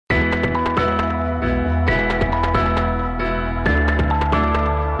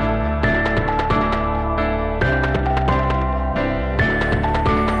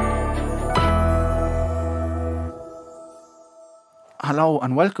Hello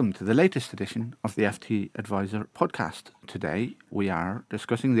and welcome to the latest edition of the FT Advisor podcast. Today we are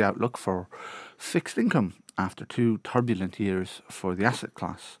discussing the outlook for fixed income after 2 turbulent years for the asset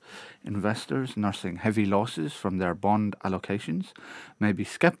class. Investors nursing heavy losses from their bond allocations may be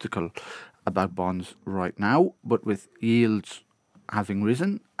sceptical about bonds right now, but with yields having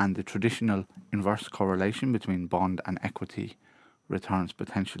risen and the traditional inverse correlation between bond and equity returns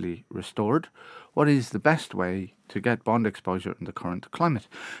potentially restored, what is the best way to get bond exposure in the current climate?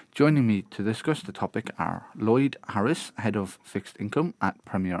 Joining me to discuss the topic are Lloyd Harris, Head of Fixed Income at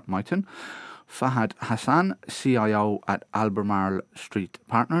Premier Miton, Fahad Hassan, CIO at Albemarle Street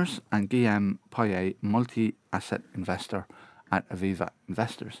Partners, and Guillaume Payet, Multi-Asset Investor at Aviva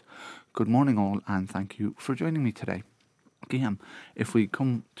Investors. Good morning all, and thank you for joining me today. Guillaume, if we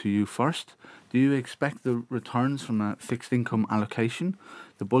come to you first, do you expect the returns from a fixed income allocation,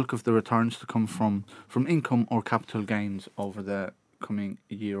 the bulk of the returns to come from income or capital gains over the coming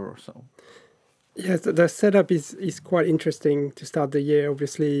year or so? Yes, the setup is quite interesting to start the year.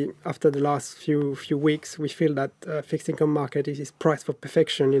 Obviously, after the last few weeks, we feel that fixed income market is priced for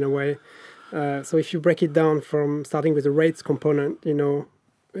perfection in a way. So if you break it down from starting with the rates component,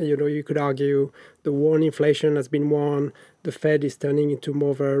 you could argue the war on inflation has been won. The Fed is turning into more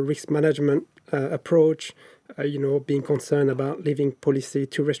of a risk management approach, being concerned about leaving policy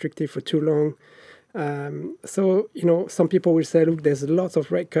too restrictive for too long. So some people will say, look, there's lots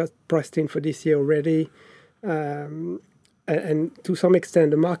of rate cuts priced in for this year already. And to some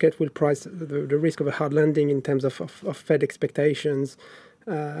extent, the market will price the risk of a hard landing in terms of Fed expectations.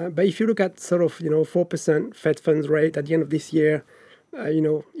 But if you look at sort of, 4% Fed funds rate at the end of this year,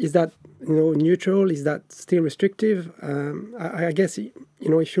 is that neutral? Is that still restrictive? I guess if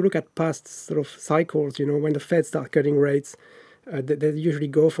you look at past sort of cycles, when the Fed start cutting rates, they usually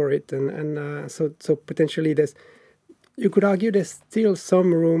go for it, and so potentially you could argue there's still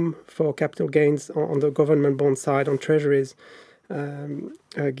some room for capital gains on the government bond side on treasuries,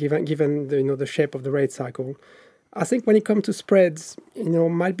 given the shape of the rate cycle. I think when it comes to spreads,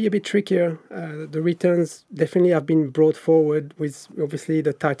 might be a bit trickier. The returns definitely have been brought forward with obviously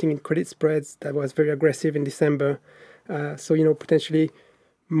the tightening in credit spreads that was very aggressive in December. So potentially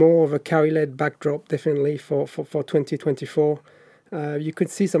more of a carry-led backdrop definitely for 2024. You could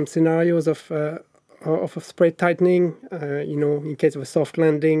see some scenarios of a spread tightening, in case of a soft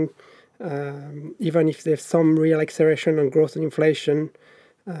landing, even if there's some real acceleration on growth and inflation.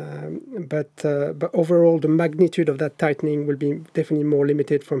 But overall, the magnitude of that tightening will be definitely more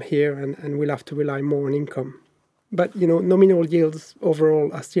limited from here, and we'll have to rely more on income. But nominal yields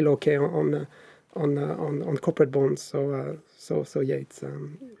overall are still okay on corporate bonds. So yeah,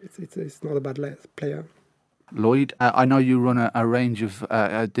 it's not a bad player. Lloyd, I know you run a range of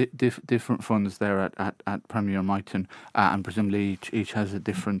different funds there at Premier Miton, and presumably each has a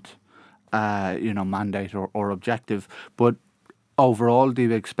different mandate or objective. But overall, do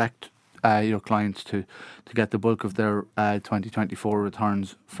you expect your clients to get the bulk of their 2024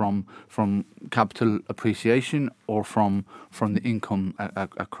 returns from capital appreciation or from the income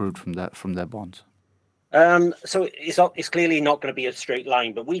accrued from their bonds? So it's clearly not going to be a straight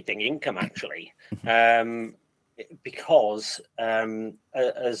line, but we think income actually, because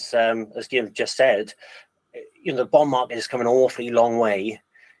as Guillaume just said, the bond market has come an awfully long way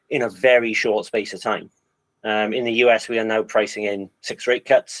in a very short space of time. In the US, we are now pricing in 6 rate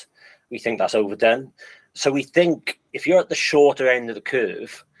cuts. We think that's overdone. So we think if you're at the shorter end of the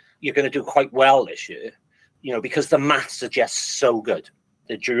curve, you're going to do quite well this year, because the maths are just so good.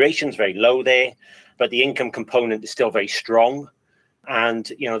 The duration's very low there, but the income component is still very strong.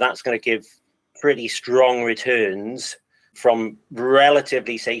 And, that's going to give pretty strong returns from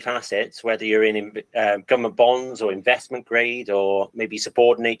relatively safe assets, whether you're in government bonds or investment grade or maybe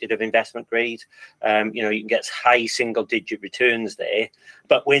subordinated of investment grade. You can get high single-digit returns there.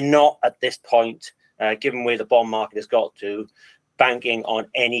 But we're not at this point, given where the bond market has got to, banking on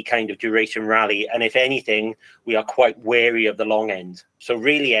any kind of duration rally. And if anything, we are quite wary of the long end. So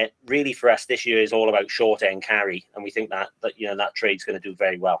really for us, this year is all about short end carry. And we think that trade's going to do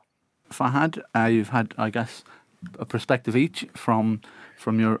very well. Fahad, you've had, I guess, a perspective each from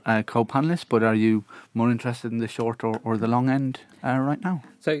your co-panelists, but are you more interested in the short or the long end right now?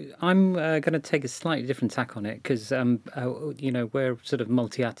 So I'm going to take a slightly different tack on it because, we're sort of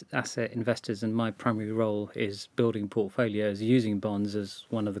multi-asset investors and my primary role is building portfolios using bonds as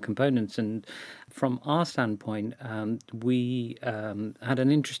one of the components. And from our standpoint, we had an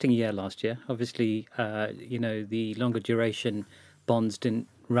interesting year last year. Obviously, the longer duration bonds didn't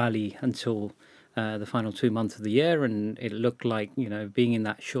rally until the final 2 months of the year, and it looked like being in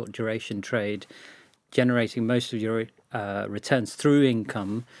that short duration trade generating most of your returns through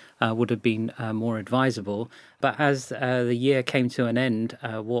income would have been more advisable. But as the year came to an end,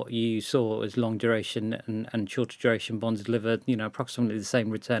 what you saw was long duration and shorter duration bonds delivered, approximately the same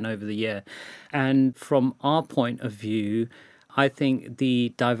return over the year. And from our point of view, I think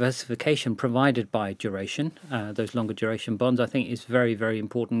the diversification provided by duration, those longer duration bonds, I think is very, very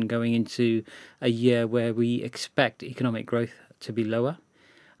important going into a year where we expect economic growth to be lower.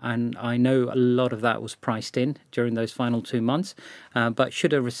 And I know a lot of that was priced in during those final 2 months. But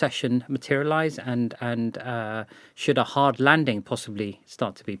should a recession materialize and should a hard landing possibly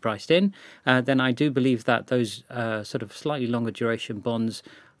start to be priced in, then I do believe that those sort of slightly longer duration bonds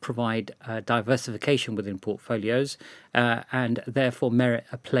provide diversification within portfolios and therefore merit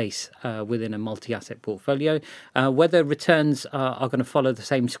a place within a multi-asset portfolio. Whether returns are going to follow the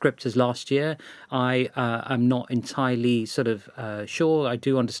same script as last year, I am not entirely sort of sure. I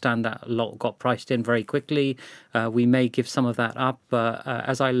do understand that a lot got priced in very quickly. We may give some of that up, but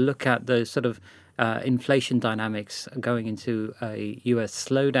as I look at the sort of inflation dynamics going into a US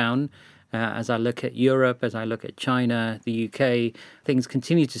slowdown, as I look at Europe, as I look at China, the UK, things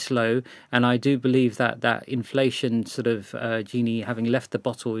continue to slow. And I do believe that inflation sort of genie having left the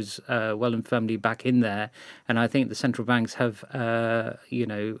bottle is well and firmly back in there. And I think the central banks have, a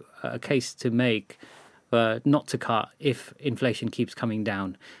case to make not to cut if inflation keeps coming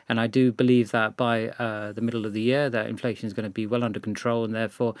down. And I do believe that by the middle of the year, that inflation is going to be well under control, and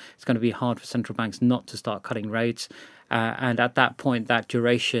therefore it's going to be hard for central banks not to start cutting rates. And at that point, that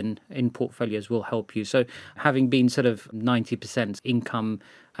duration in portfolios will help you. So having been sort of 90% income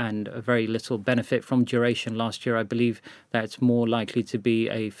and a very little benefit from duration last year, I believe that it's more likely to be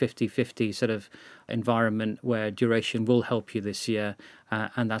a 50-50 sort of environment where duration will help you this year.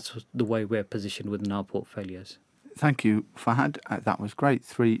 And that's the way we're positioned within our portfolios. Thank you, Fahad. That was great.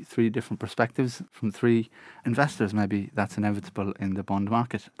 Three different perspectives from three investors. Maybe that's inevitable in the bond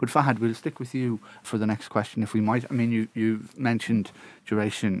market. But Fahad, we'll stick with you for the next question, if we might. I mean, you've mentioned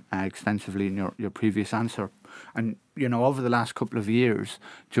duration extensively in your previous answer. And, over the last couple of years,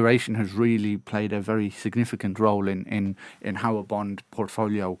 duration has really played a very significant role in how a bond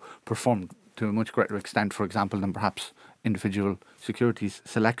portfolio performed to a much greater extent, for example, than perhaps individual securities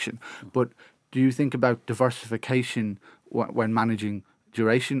selection. But do you think about diversification when managing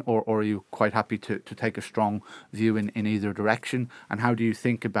duration, or are you quite happy to take a strong view in either direction? And how do you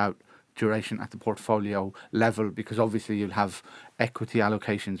think about duration at the portfolio level? Because obviously you'll have equity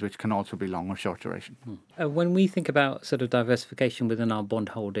allocations which can also be long or short duration. When we think about sort of diversification within our bond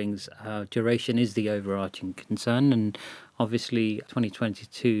holdings, duration is the overarching concern. And obviously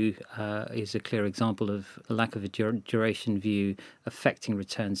 2022 is a clear example of the lack of a duration view affecting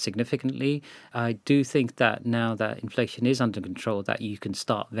returns significantly. I do think that now that inflation is under control, that you can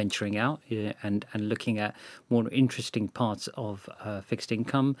start venturing out and looking at more interesting parts of fixed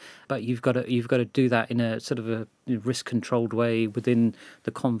income. But you've got to do that in a sort of a risk-controlled way within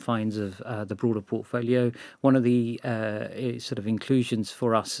the confines of the broader portfolio. One of the sort of inclusions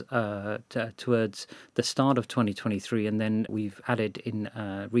for us towards the start of 2023, and then we've added in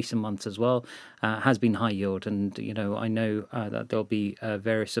recent months as well, has been high yield. And, I know that there'll be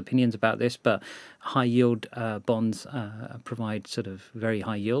various opinions about this, but high yield bonds provide sort of very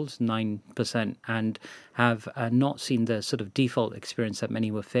high yields, 9%, and have not seen the sort of default experience that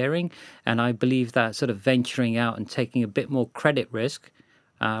many were fearing. And I believe that sort of venturing out and taking a bit more credit risk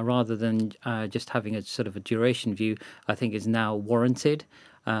rather than just having a sort of a duration view, I think is now warranted.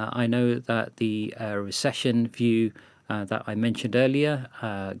 I know that the recession view that I mentioned earlier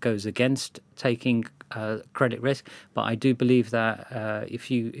goes against taking credit risk, but I do believe that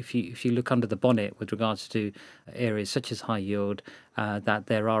if you look under the bonnet with regards to areas such as high yield, that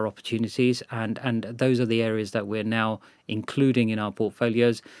there are opportunities, and those are the areas that we're now including in our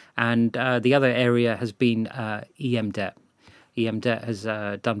portfolios. And the other area has been EM debt. EM debt has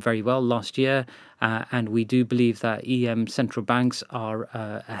done very well last year, and we do believe that EM central banks are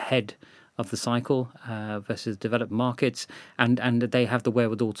ahead of the cycle versus developed markets, and they have the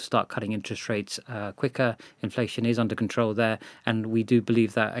wherewithal to start cutting interest rates quicker. Inflation is under control there, and we do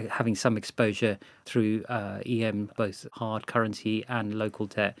believe that having some exposure through EM, both hard currency and local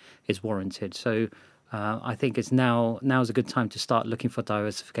debt, is warranted. So I think now's a good time to start looking for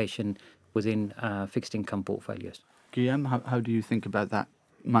diversification within fixed income portfolios. Guillaume, how do you think about that,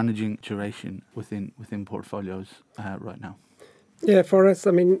 managing duration within portfolios right now? Yeah, for us,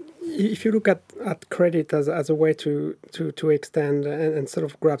 I mean, if you look at credit as a way to extend and sort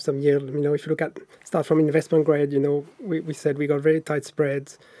of grab some yield, if you start from investment grade, we said we got very tight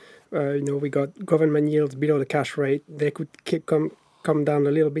spreads. We got government yields below the cash rate. They could come down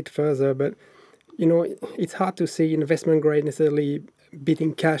a little bit further, but it's hard to see investment grade necessarily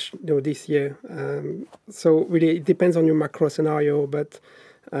beating cash, this year. So really, it depends on your macro scenario, but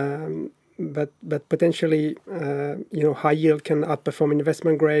potentially, high yield can outperform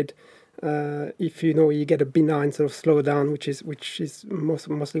investment grade if you get a benign sort of slowdown, which is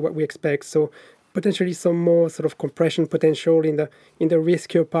mostly what we expect. So potentially some more sort of compression potential in the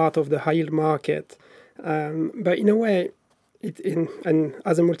riskier part of the high yield market. But in a way, and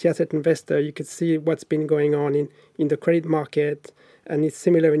as a multi-asset investor, you could see what's been going on in the credit market, and it's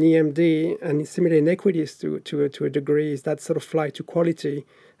similar in EMD and it's similar in equities to a degree. Is that sort of flight to quality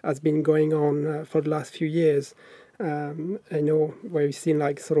has been going on for the last few years. Where we've seen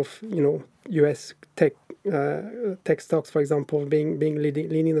like sort of US tech stocks, for example, being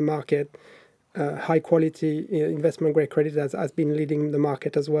leading the market. High quality investment grade credit has been leading the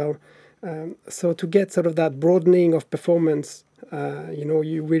market as well. So to get sort of that broadening of performance,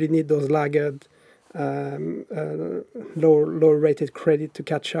 you really need those laggard, low rated credit to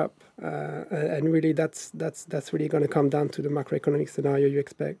catch up, and really that's really going to come down to the macroeconomic scenario you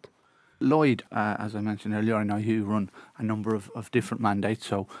expect. Lloyd, as I mentioned earlier, I know you run a number of different mandates,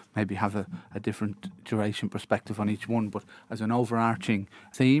 so maybe have a different duration perspective on each one. But as an overarching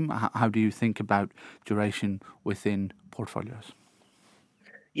theme, how do you think about duration within portfolios?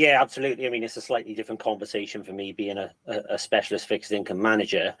 Yeah, absolutely. I mean, it's a slightly different conversation for me being a specialist fixed income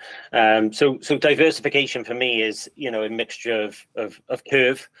manager. So diversification for me is, a mixture of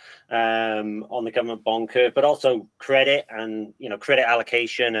curve on the government bond curve, but also credit and, credit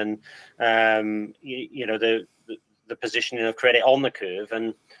allocation and, the positioning of credit on the curve.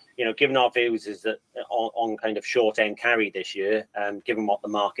 And, given our views is that on kind of short end carry this year, given what the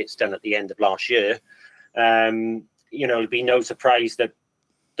market's done at the end of last year, it'll be no surprise that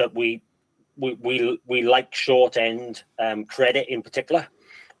we like short end credit in particular.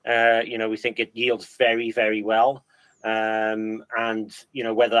 We think it yields very, very well. And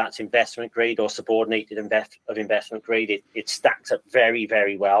whether that's investment grade or subordinated investment grade, it stacks up very,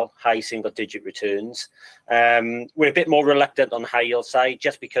 very well, high single digit returns. We're a bit more reluctant on the high yield side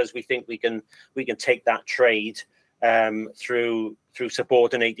just because we think we can take that trade through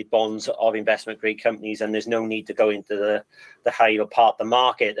subordinated bonds of investment grade companies, and there's no need to go into the high yield part of the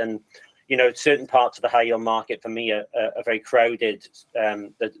market. And certain parts of the high yield market for me are very crowded.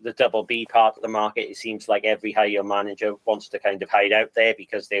 The double B part of the market, it seems like every high yield manager wants to kind of hide out there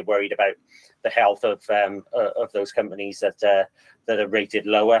because they're worried about the health of those companies that are rated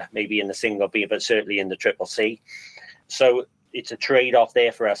lower, maybe in the single B, but certainly in the triple C. So it's a trade-off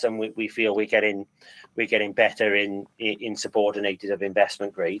there for us, and we feel we're getting better in subordinated of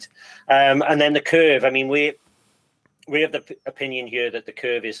investment grade. And then the curve. I mean, we have the opinion here that the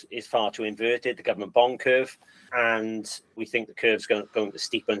curve is far too inverted, the government bond curve, and we think the curve's going to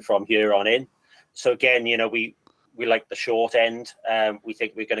steepen from here on in. So again, we like the short end. We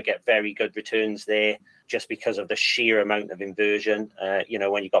think we're going to get very good returns there just because of the sheer amount of inversion.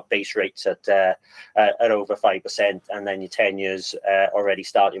 When you've got base rates at over 5% and then your 10 years already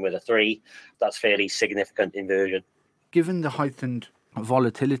starting with a 3, that's fairly significant inversion. Given the heightened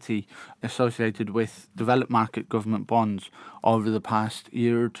volatility associated with developed market government bonds over the past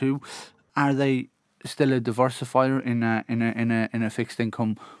year or two, are they still a diversifier in a fixed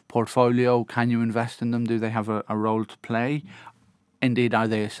income portfolio? Can you invest in them? Do they have a role to play? Indeed, are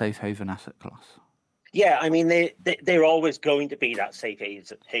they a safe haven asset class? Yeah, I mean, they're always going to be that safe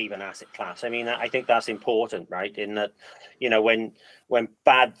haven asset class. I mean, I think that's important, right? In that, when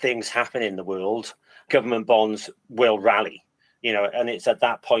bad things happen in the world, government bonds will rally, and it's at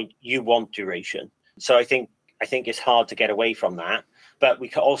that point you want duration. So I think it's hard to get away from that. But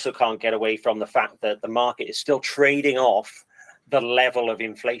we also can't get away from the fact that the market is still trading off the level of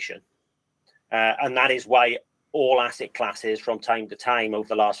inflation. And that is why all asset classes from time to time over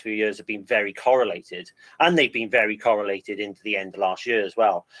the last few years have been very correlated. And they've been very correlated into the end of last year as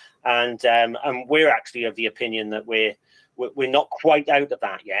well. And we're actually of the opinion that we're not quite out of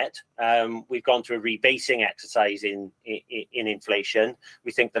that yet. We've gone through a rebasing exercise in inflation.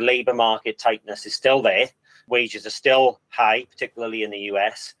 We think the labour market tightness is still there. Wages are still high, particularly in the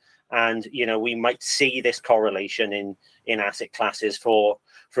US. And, we might see this correlation in asset classes for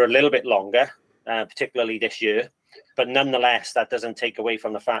a little bit longer, particularly this year. But nonetheless, that doesn't take away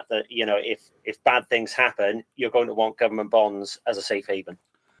from the fact that, if bad things happen, you're going to want government bonds as a safe haven.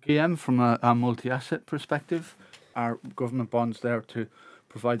 Guillaume, from a multi-asset perspective, are government bonds there to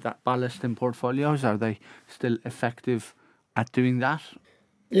provide that ballast in portfolios? Are they still effective at doing that?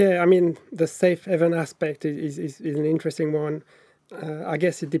 Yeah, I mean, the safe haven aspect is an interesting one. I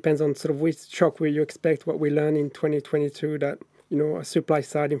guess it depends on sort of which shock will you expect. What we learned in 2022 that a supply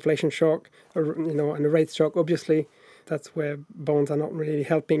side inflation shock, and a rate shock. Obviously, that's where bonds are not really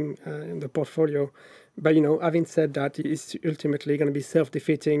helping in the portfolio. But having said that, it's ultimately going to be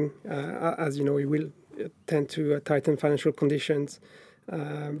self-defeating, as it will tend to tighten financial conditions.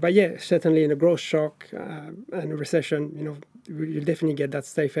 But yeah, certainly in a growth shock and a recession, you'll definitely get that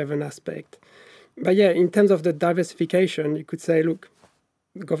safe haven aspect. But yeah, in terms of the diversification, you could say, look,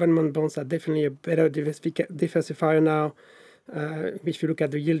 government bonds are definitely a better diversifier now. If you look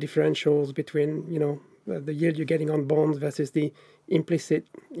at the yield differentials between, the yield you're getting on bonds versus the implicit,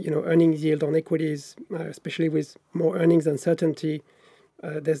 earnings yield on equities, especially with more earnings uncertainty,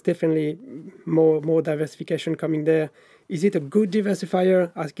 there's definitely more diversification coming there. Is it a good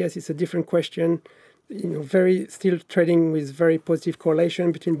diversifier? I guess it's a different question. Very still trading with very positive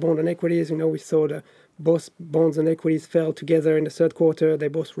correlation between bond and equities. We saw both bonds and equities fell together in the third quarter. They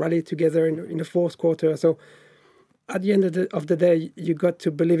both rallied together in the fourth quarter. So at the end of the day, you got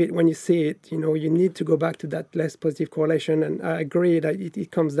to believe it when you see it. You need to go back to that less positive correlation. And I agree that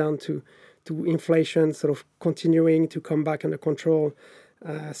it comes down to inflation sort of continuing to come back under control.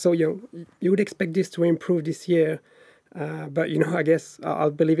 So you would expect this to improve this year. But I guess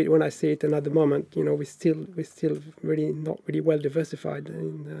I'll believe it when I see it. And at the moment, we're still really not really well diversified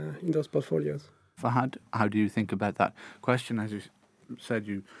in those portfolios. Fahad, how do you think about that question? As you said,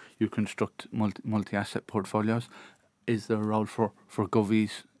 you construct multi-asset portfolios. Is there a role for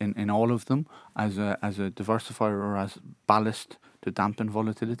govies in all of them as a diversifier or as ballast to dampen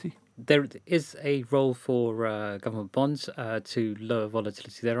volatility? There is a role for government bonds to lower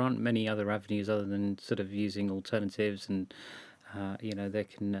volatility. There aren't many other avenues other than sort of using alternatives, and they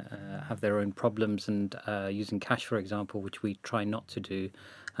can have their own problems, and using cash, for example, which we try not to do,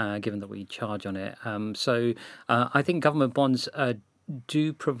 given that we charge on it. So I think government bonds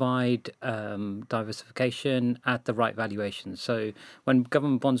do provide diversification at the right valuation. So when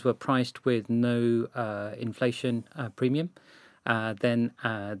government bonds were priced with no inflation premium, then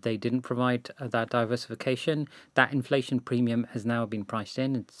they didn't provide that diversification. That inflation premium has now been priced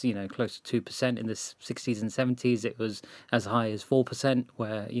in. It's close to 2%. In the 60s and 70s, it was as high as 4%,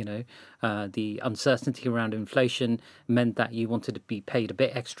 where the uncertainty around inflation meant that you wanted to be paid a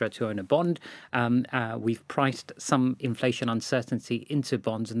bit extra to own a bond. We've priced some inflation uncertainty into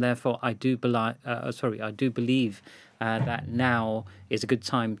bonds, and therefore I do believe that now is a good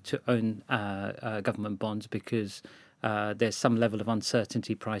time to own government bonds, because there's some level of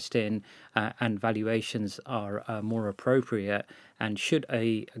uncertainty priced in, and valuations are more appropriate. And should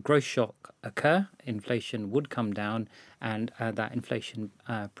a growth shock occur, inflation would come down, and that inflation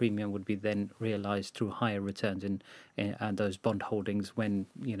premium would be then realised through higher returns in those bond holdings when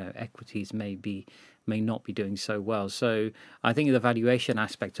equities may not be doing so well. So I think the valuation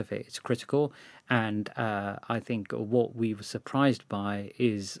aspect of it is critical, and I think what we were surprised by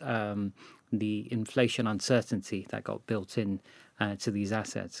is the inflation uncertainty that got built in to these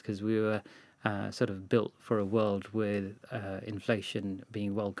assets, because we were sort of built for a world with inflation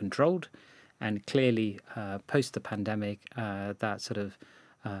being well controlled, and clearly post the pandemic, that sort of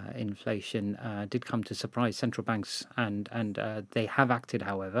inflation did come to surprise central banks, and they have acted,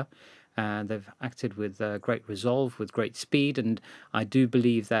 however. They've acted with great resolve, with great speed, and I do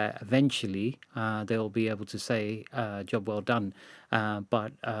believe that eventually they'll be able to say, job well done.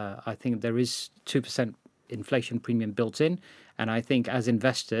 But I think there is 2% inflation premium built in, and I think as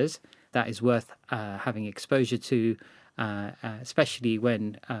investors, that is worth having exposure to, especially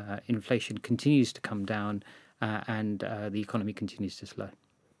when inflation continues to come down and the economy continues to slow.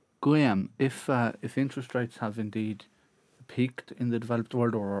 Guillaume, if interest rates have indeed peaked in the developed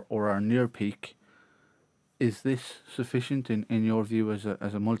world or are near peak, is this sufficient in your view as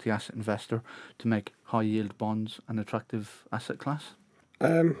a multi-asset investor to make high yield bonds an attractive asset class?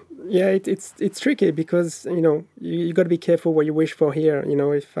 Yeah, it's tricky, because you got to be careful what you wish for here.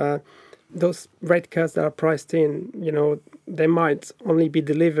 If those rate cuts that are priced in, they might only be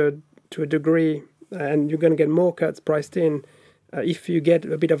delivered to a degree, and you're going to get more cuts priced in if you get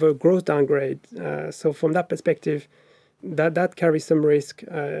a bit of a growth downgrade. So from that perspective, that carries some risk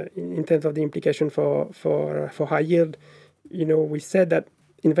in terms of the implication for high yield. We said that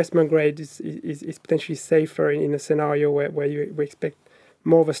investment grade is potentially safer in a scenario where we expect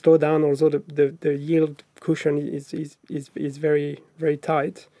more of a slowdown, although the yield cushion is very, very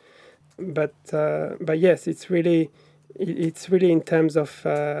tight. But yes, it's really in terms of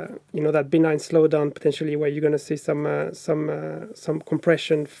that benign slowdown potentially, where you're going to see some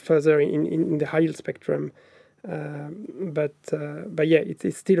compression further in the high yield spectrum. But yeah,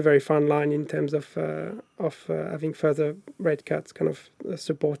 it's still a very fine line in terms of having further rate cuts, kind of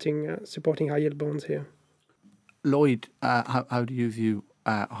supporting high yield bonds here. Lloyd, how do you view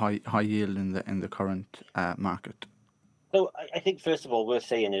high yield in the current market? So I think first of all, worth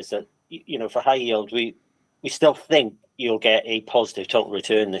saying is that for high yield, we still think you'll get a positive total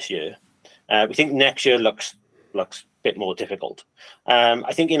return this year. We think next year looks a bit more difficult.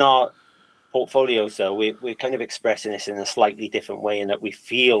 I think in our portfolio, so we're kind of expressing this in a slightly different way, in that we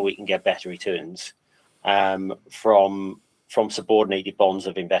feel we can get better returns from subordinated bonds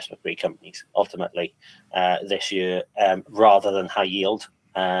of investment grade companies ultimately this year, rather than high yield.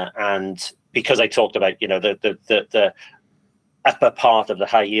 And because I talked about the upper part of the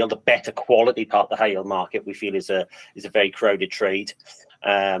high yield, the better quality part of the high yield market, we feel is a very crowded trade,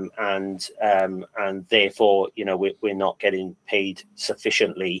 and therefore we're not getting paid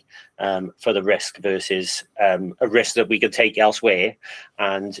sufficiently for the risk versus a risk that we could take elsewhere,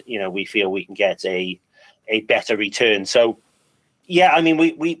 and we feel we can get a better return. So yeah, I mean,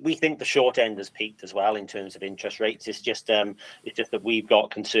 we think the short end has peaked as well in terms of interest rates. It's just that we've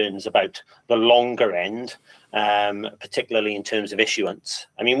got concerns about the longer end, particularly in terms of issuance.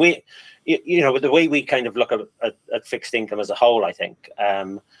 I mean, the way we kind of look at fixed income as a whole, I think,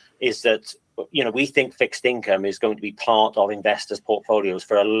 is that we think fixed income is going to be part of investors' portfolios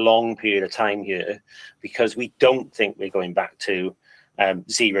for a long period of time here, because we don't think we're going back to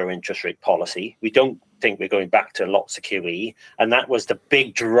zero interest rate policy. We don't think we're going back to lots of QE, and that was the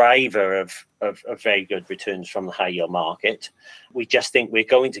big driver of very good returns from the high yield market. We just think we're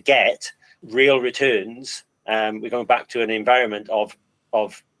going to get real returns. We're going back to an environment of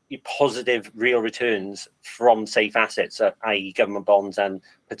positive real returns from safe assets, i.e. government bonds and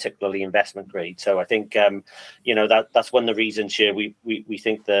particularly investment grade. So I think that's one of the reasons here we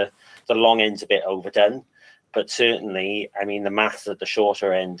think the long end's a bit overdone. But certainly, I mean, the maths at the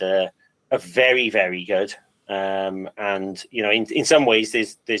shorter end are very, very good, and in some ways,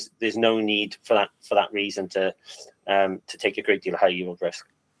 there's no need for that reason to take a great deal of high yield risk.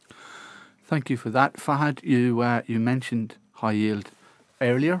 Thank you for that, Fahad. You mentioned high yield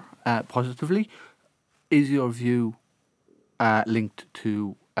earlier positively. Is your view linked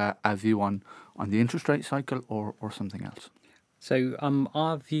to a view on the interest rate cycle or something else? So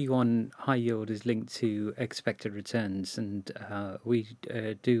our view on high yield is linked to expected returns, and we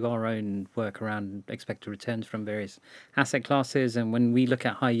do our own work around expected returns from various asset classes. And when we look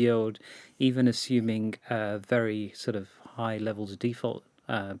at high yield, even assuming very sort of high levels of default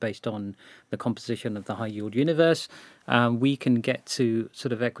based on the composition of the high yield universe, we can get to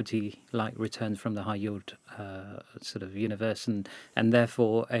sort of equity-like returns from the high yield sort of universe, and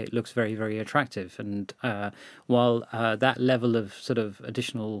therefore it looks very, very attractive. And while that level of sort of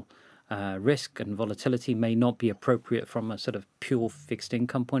additional risk and volatility may not be appropriate from a sort of pure fixed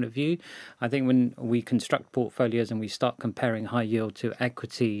income point of view, I think when we construct portfolios and we start comparing high yield to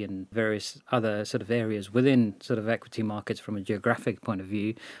equity and various other sort of areas within sort of equity markets from a geographic point of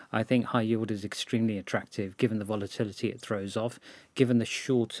view, I think high yield is extremely attractive given the volatility it throws off, given the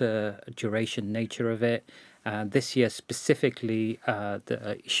shorter duration nature of it. This year specifically,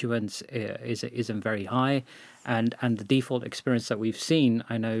 the issuance isn't very high, and the default experience that we've seen,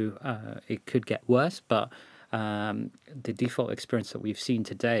 I know it could get worse, but the default experience that we've seen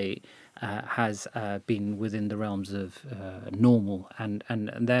today has been within the realms of normal,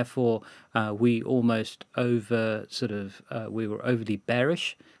 and therefore we almost we were overly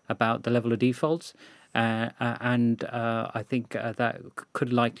bearish about the level of defaults. And I think that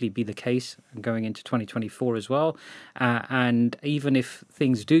could likely be the case going into 2024 as well. And even if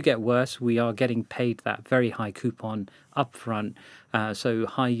things do get worse, we are getting paid that very high coupon upfront. So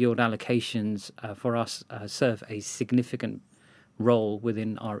high yield allocations for us serve a significant role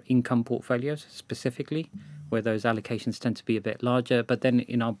within our income portfolios specifically, where those allocations tend to be a bit larger. But then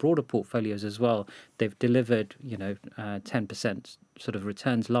in our broader portfolios as well, they've delivered 10% sort of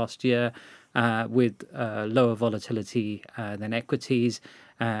returns last year, with lower volatility than equities,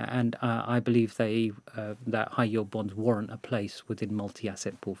 and I believe that high yield bonds warrant a place within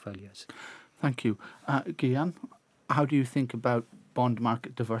multi-asset portfolios. Thank you. Gian, how do you think about bond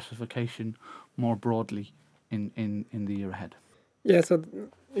market diversification more broadly in the year ahead? Yeah, so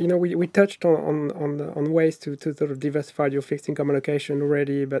we touched on ways to sort of diversify your fixed income allocation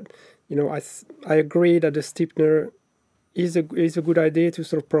already, but I agree that the steepener is a good idea to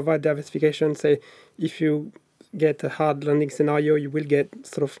sort of provide diversification. Say, if you get a hard landing scenario, you will get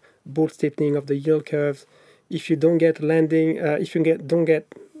sort of bull steepening of the yield curves. If you don't get landing, don't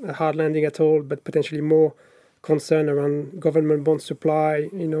get a hard landing at all, but potentially more concern around government bond supply,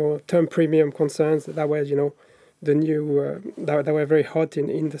 term premium concerns that were the new that were very hot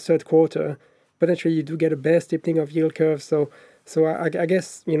in the third quarter. Potentially you do get a bear steepening of yield curve. So So I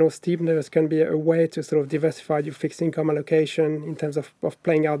guess, steepness can be a way to sort of diversify your fixed income allocation in terms of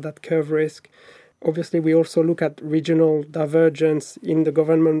playing out that curve risk. Obviously, we also look at regional divergence in the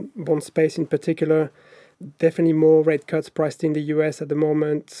government bond space in particular. Definitely more rate cuts priced in the US at the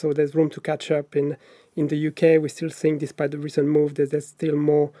moment, so there's room to catch up in the UK. We still think, despite the recent move, there's still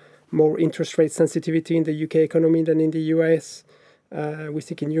more interest rate sensitivity in the UK economy than in the US. We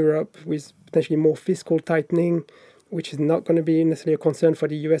think in Europe, with potentially more fiscal tightening, which is not going to be necessarily a concern for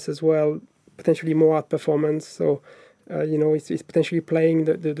the US as well, potentially more outperformance. So, it's potentially playing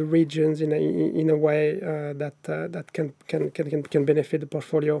the regions in a way that can benefit the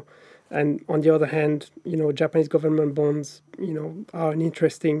portfolio. And on the other hand, Japanese government bonds, are an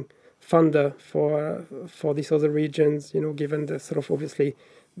interesting funder for these other regions, given the sort of obviously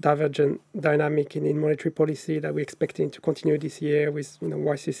divergent dynamic in monetary policy that we're expecting to continue this year, with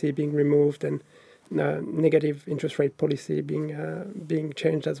YCC being removed and negative interest rate policy being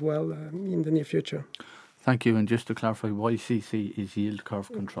changed as well in the near future. Thank you. And just to clarify, YCC is yield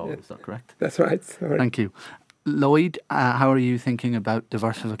curve control. Yeah. Is that correct? That's right. Sorry. Thank you. Lloyd, how are you thinking about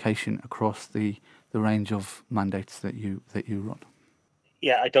diversification across the range of mandates that you run?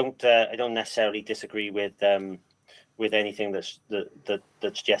 Yeah, I don't necessarily disagree with anything that's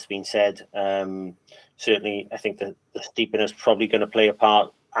just been said. Certainly, I think that the steepener is probably going to play a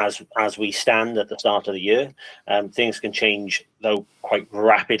part as we stand at the start of the year. Things can change, though, quite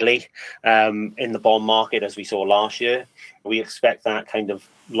rapidly in the bond market, as we saw last year. We expect that kind of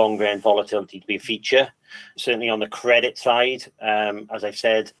longer end volatility to be a feature. Certainly on the credit side, as I've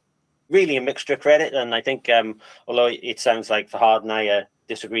said, really a mixture of credit. And I think, although it sounds like Fahad and I are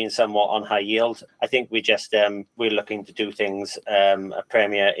disagreeing somewhat on high yield, I think we're looking to do things at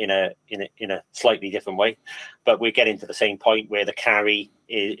Premier in a slightly different way. But we're getting to the same point where the carry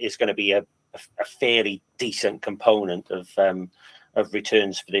is going to be a fairly decent component of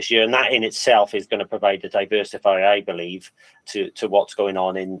returns for this year, and that in itself is going to provide a diversifier, I believe, to what's going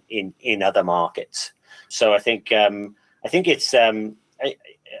on in other markets. So I think it's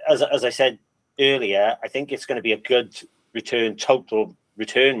as I said earlier, I think it's going to be a good return, total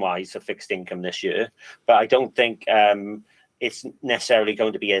return-wise, of fixed income this year. But I don't think it's necessarily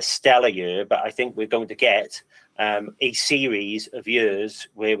going to be a stellar year. But I think we're going to get a series of years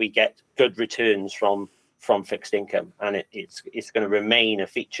where we get good returns from fixed income, and it's going to remain a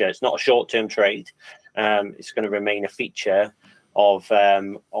feature. It's not a short-term trade. It's going to remain a feature of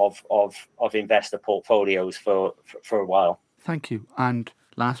investor portfolios for a while. Thank you. And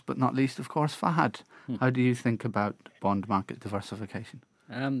last but not least, of course, Fahad, how do you think about bond market diversification?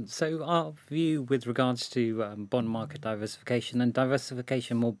 So our view with regards to bond market diversification and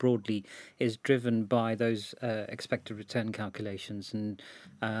diversification more broadly is driven by those expected return calculations, and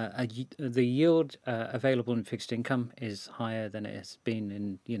the yield available in fixed income is higher than it has been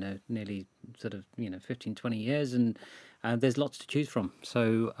in nearly 15, 20 years, and there's lots to choose from.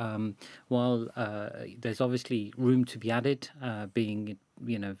 So while there's obviously room to be added, being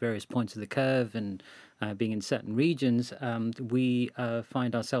various points of the curve and being in certain regions, we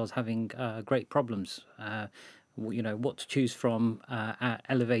find ourselves having great problems. What to choose from at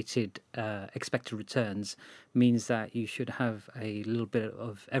elevated expected returns means that you should have a little bit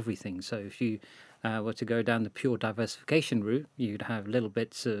of everything. So if you were to go down the pure diversification route, you'd have little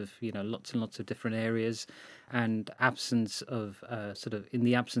bits of lots and lots of different areas, and absence of in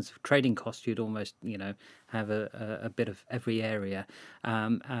the absence of trading costs, you'd almost have a bit of every area.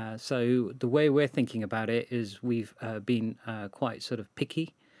 So the way we're thinking about it is we've been quite sort of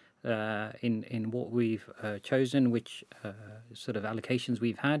picky in what we've chosen, which sort of allocations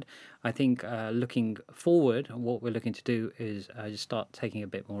we've had. I think looking forward, what we're looking to do is just start taking a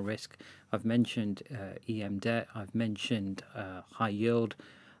bit more risk. I've mentioned EM debt, I've mentioned high yield,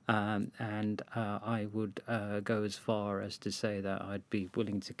 and I would go as far as to say that I'd be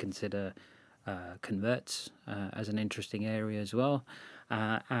willing to consider converts as an interesting area as well.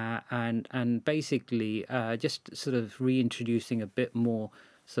 And basically just sort of reintroducing a bit more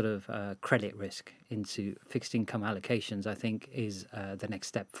sort of credit risk into fixed income allocations, I think, is the next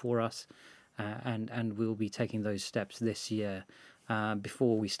step for us, and we'll be taking those steps this year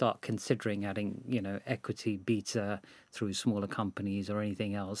before we start considering adding equity beta through smaller companies or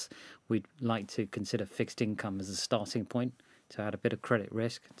anything else. We'd like to consider fixed income as a starting point, to add a bit of credit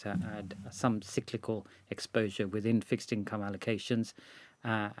risk, to add some cyclical exposure within fixed income allocations.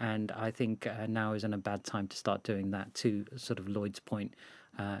 And I think now isn't a bad time to start doing that, to sort of Lloyd's point,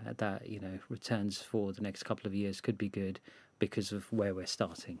 that returns for the next couple of years could be good because of where we're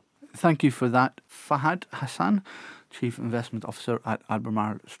starting. Thank you for that, Fahad Hassan, Chief Investment Officer at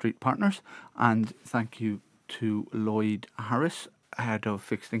Albemarle Street Partners, and thank you to Lloyd Harris, Head of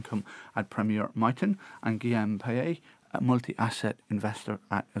Fixed Income at Premier Miton, and Guillaume Payet, a multi-asset investor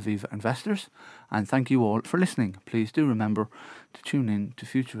at Aviva Investors. And thank you all for listening. Please do remember to tune in to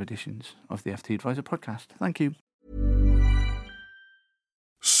future editions of the FT Advisor podcast. Thank you.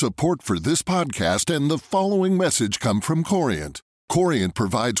 Support for this podcast and the following message come from Corient. Corient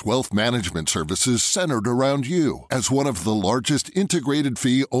provides wealth management services centered around you. As one of the largest integrated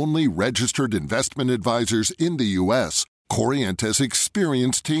fee-only registered investment advisors in the U.S., Corient has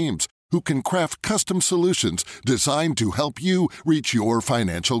experienced teams who can craft custom solutions designed to help you reach your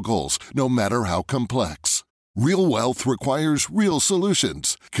financial goals, no matter how complex. Real wealth requires real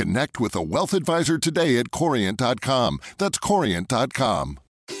solutions. Connect with a wealth advisor today at Corient.com. That's Corient.com.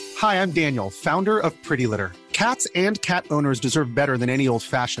 Hi, I'm Daniel, founder of Pretty Litter. Cats and cat owners deserve better than any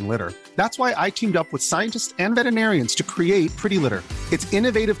old-fashioned litter. That's why I teamed up with scientists and veterinarians to create Pretty Litter. Its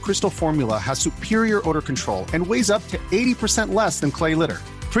innovative crystal formula has superior odor control and weighs up to 80% less than clay litter.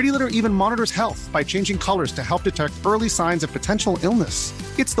 Pretty Litter even monitors health by changing colors to help detect early signs of potential illness.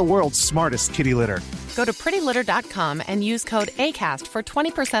 It's the world's smartest kitty litter. Go to prettylitter.com and use code ACAST for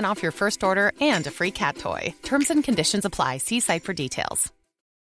 20% off your first order and a free cat toy. Terms and conditions apply. See site for details.